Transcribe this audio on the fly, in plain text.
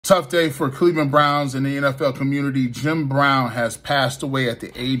tough day for Cleveland Browns and the NFL community. Jim Brown has passed away at the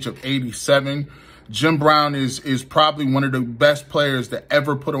age of 87. Jim Brown is probably one of the best players that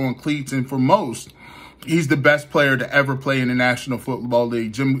ever put on cleats, and for most, he's the best player to ever play in the National Football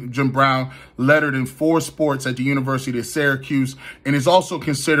League. Jim Brown lettered in 4 sports at the University of Syracuse and is also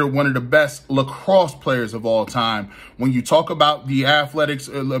considered one of the best lacrosse players of all time. When you talk about the athletics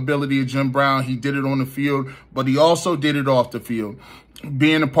ability of Jim Brown, he did it on the field, but he also did it off the field.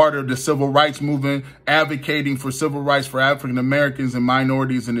 Being a part of the civil rights movement, advocating for civil rights for African Americans and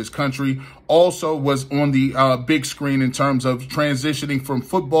minorities in this country, also was on the big screen in terms of transitioning from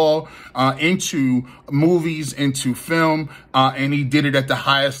football into movies, into film, and he did it at the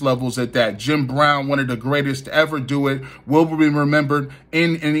highest levels at that. Jim Brown, one of the greatest to ever do it, will be remembered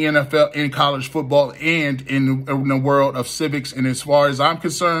in the NFL, in college football, and in the world of civics. And as far as I'm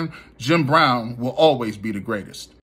concerned, Jim Brown will always be the greatest.